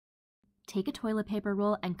Take a toilet paper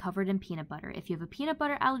roll and cover it in peanut butter. If you have a peanut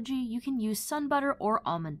butter allergy, you can use sun butter or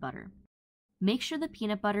almond butter. Make sure the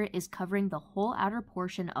peanut butter is covering the whole outer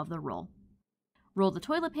portion of the roll. Roll the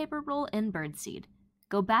toilet paper roll in birdseed.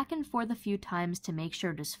 Go back and forth a few times to make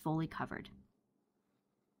sure it is fully covered.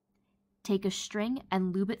 Take a string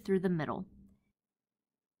and loop it through the middle.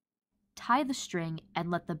 Tie the string and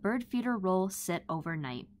let the bird feeder roll sit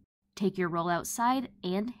overnight. Take your roll outside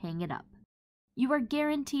and hang it up. You are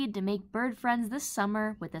guaranteed to make bird friends this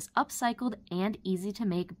summer with this upcycled and easy to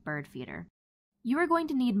make bird feeder. You are going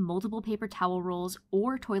to need multiple paper towel rolls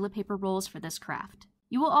or toilet paper rolls for this craft.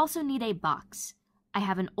 You will also need a box. I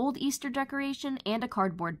have an old Easter decoration and a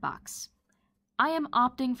cardboard box. I am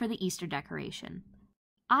opting for the Easter decoration.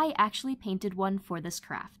 I actually painted one for this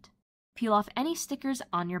craft. Peel off any stickers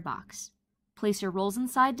on your box. Place your rolls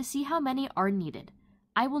inside to see how many are needed.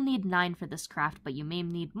 I will need 9 for this craft, but you may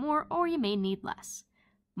need more or you may need less.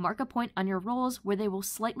 Mark a point on your rolls where they will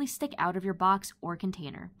slightly stick out of your box or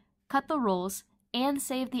container. Cut the rolls and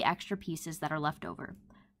save the extra pieces that are left over.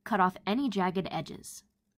 Cut off any jagged edges.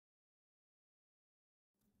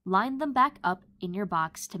 Line them back up in your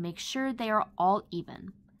box to make sure they are all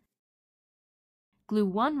even. Glue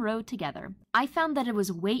one row together. I found that it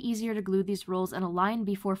was way easier to glue these rolls in a line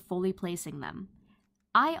before fully placing them.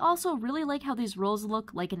 I also really like how these rolls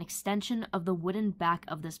look like an extension of the wooden back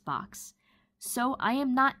of this box. So I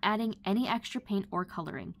am not adding any extra paint or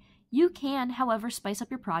coloring. You can, however, spice up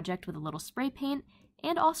your project with a little spray paint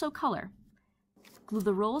and also color. Glue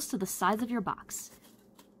the rolls to the sides of your box.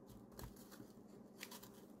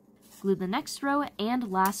 Glue the next row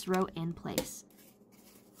and last row in place.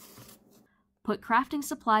 Put crafting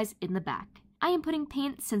supplies in the back. I am putting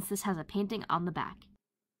paint since this has a painting on the back.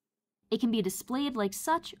 It can be displayed like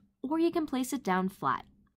such, or you can place it down flat.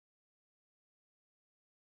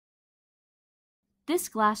 This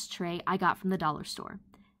glass tray I got from the dollar store.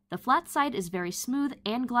 The flat side is very smooth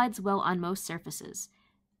and glides well on most surfaces.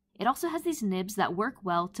 It also has these nibs that work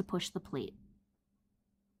well to push the plate.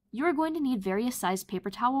 You are going to need various sized paper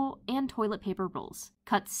towel and toilet paper rolls.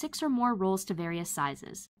 Cut 6 or more rolls to various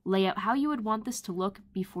sizes. Lay out how you would want this to look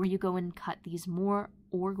before you go and cut these more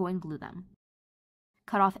or go and glue them.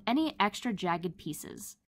 Cut off any extra jagged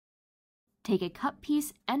pieces. Take a cut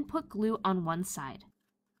piece and put glue on one side.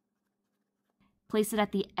 Place it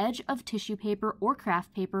at the edge of tissue paper or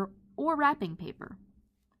craft paper or wrapping paper.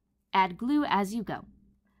 Add glue as you go.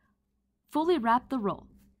 Fully wrap the roll.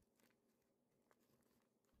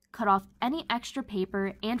 Cut off any extra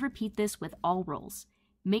paper and repeat this with all rolls.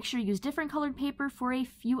 Make sure you use different colored paper for a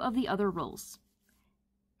few of the other rolls.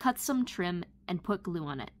 Cut some trim and put glue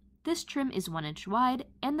on it. This trim is 1 inch wide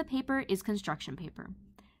and the paper is construction paper.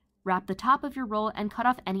 Wrap the top of your roll and cut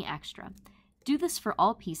off any extra. Do this for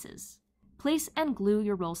all pieces. Place and glue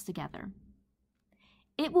your rolls together.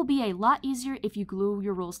 It will be a lot easier if you glue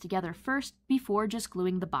your rolls together first before just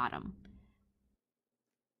gluing the bottom.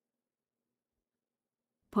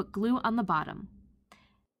 Put glue on the bottom.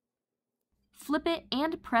 Flip it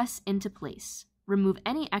and press into place. Remove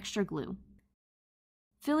any extra glue.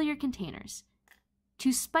 Fill your containers.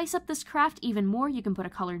 To spice up this craft even more, you can put a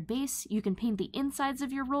colored base, you can paint the insides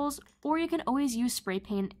of your rolls, or you can always use spray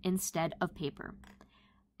paint instead of paper.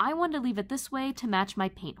 I wanted to leave it this way to match my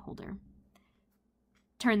paint holder.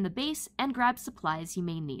 Turn the base and grab supplies you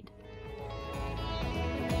may need.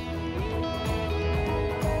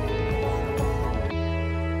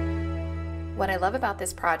 What I love about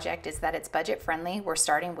this project is that it's budget friendly. We're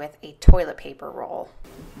starting with a toilet paper roll.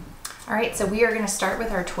 All right, so we are going to start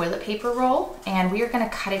with our toilet paper roll and we are going to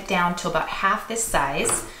cut it down to about half this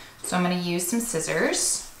size. So I'm going to use some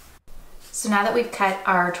scissors. So now that we've cut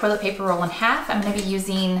our toilet paper roll in half, I'm going to be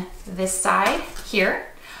using this side here.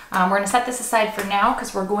 We're going to set this aside for now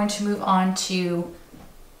because we're going to move on to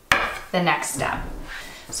the next step.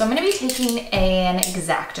 So I'm going to be taking an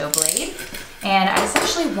X-Acto blade and I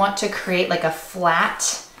essentially want to create like a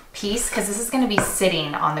flat piece because this is going to be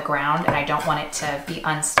sitting on the ground and I don't want it to be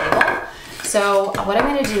unstable. So what I'm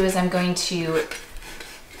going to do is I'm going to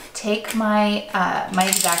take my my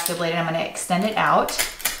X-Acto blade and I'm going to extend it out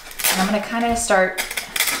and I'm going to kind of start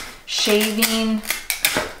shaving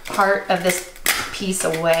part of this piece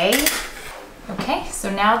away. Okay, so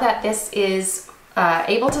now that this is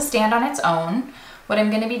able to stand on its own, what I'm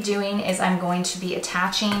going to be doing is I'm going to be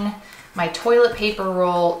attaching my toilet paper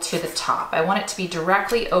roll to the top. I want it to be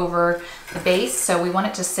directly over the base, so we want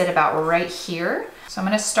it to sit about right here. So I'm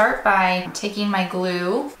going to start by taking my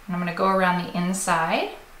glue and I'm going to go around the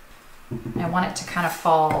inside. I want it to kind of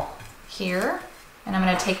fall here. And I'm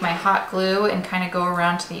going to take my hot glue and kind of go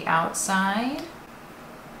around to the outside.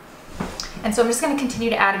 And so I'm just going to continue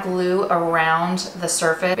to add glue around the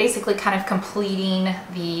surface, basically kind of completing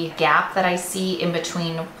the gap that I see in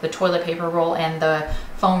between the toilet paper roll and the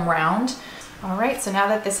foam round. All right, so now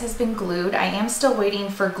that this has been glued, I am still waiting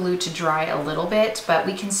for glue to dry a little bit, but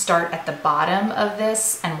we can start at the bottom of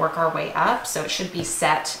this and work our way up. So it should be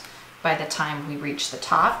set by the time we reach the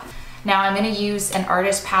top. Now I'm going to use an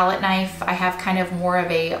artist palette knife. I have kind of more of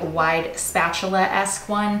a wide spatula-esque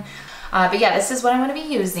one. But yeah, this is what I'm going to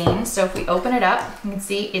be using. So if we open it up, you can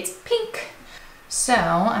see it's pink. So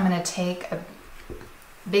I'm going to take a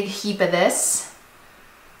big heap of this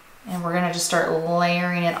and we're going to just start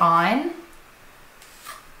layering it on.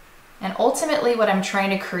 And ultimately what I'm trying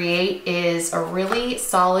to create is a really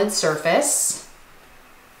solid surface.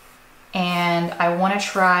 And I want to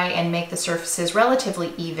try and make the surfaces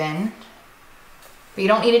relatively even. But you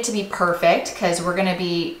don't need it to be perfect because we're going to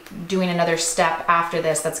be doing another step after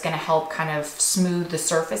this that's going to help kind of smooth the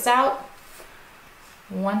surface out.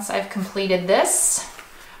 Once I've completed this,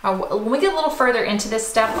 when we get a little further into this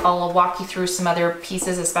step, I'll walk you through some other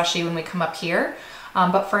pieces, especially when we come up here.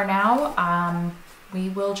 But for now, we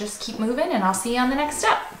will just keep moving and I'll see you on the next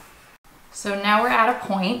step. So now we're at a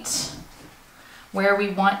point where we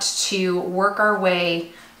want to work our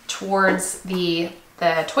way towards the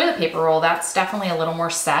toilet paper roll. That's definitely a little more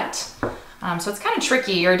set. So it's kind of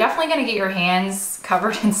tricky. You're definitely gonna get your hands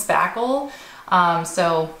covered in spackle.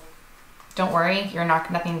 So don't worry,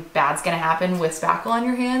 nothing bad's gonna happen with spackle on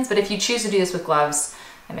your hands, but if you choose to do this with gloves,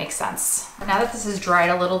 it makes sense. Now that this is dried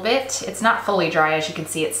a little bit, it's not fully dry, as you can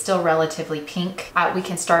see, it's still relatively pink. We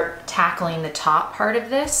can start tackling the top part of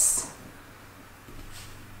this.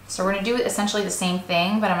 So we're gonna do essentially the same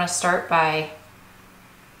thing, but I'm gonna start by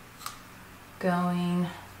going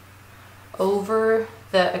over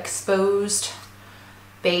the exposed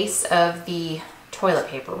base of the toilet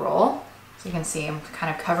paper roll. So you can see I'm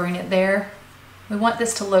kind of covering it there. We want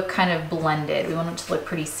this to look kind of blended. We want it to look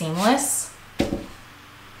pretty seamless.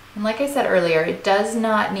 And like I said earlier, it does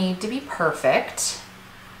not need to be perfect.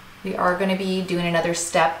 We are going to be doing another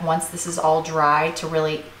step once this is all dry to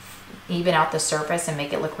really even out the surface and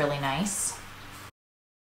make it look really nice.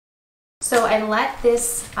 So I let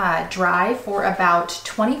this dry for about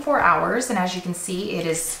 24 hours, and as you can see, it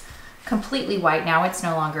is completely white now. It's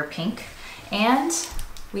no longer pink. And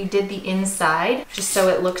we did the inside just so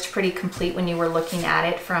it looked pretty complete when you were looking at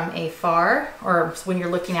it from afar, or when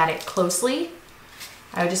you're looking at it closely.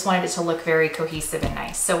 I just wanted it to look very cohesive and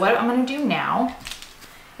nice. So what I'm gonna do now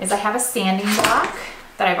is I have a sanding block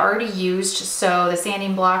that I've already used. So the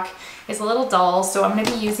sanding block is a little dull, so I'm gonna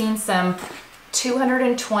be using some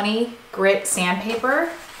 220 grit sandpaper.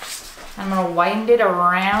 I'm gonna wind it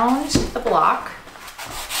around the block.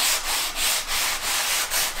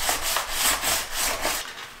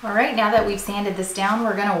 All right, now that we've sanded this down,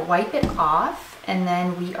 we're gonna wipe it off, and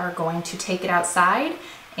then we are going to take it outside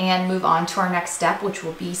and move on to our next step, which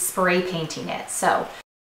will be spray painting it. So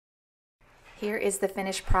here is the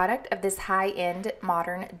finished product of this high-end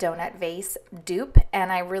modern donut vase dupe,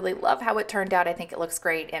 and I really love how it turned out. I think it looks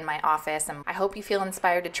great in my office, and I hope you feel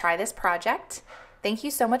inspired to try this project. Thank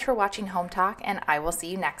you so much for watching Home Talk, and I will see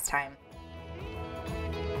you next time.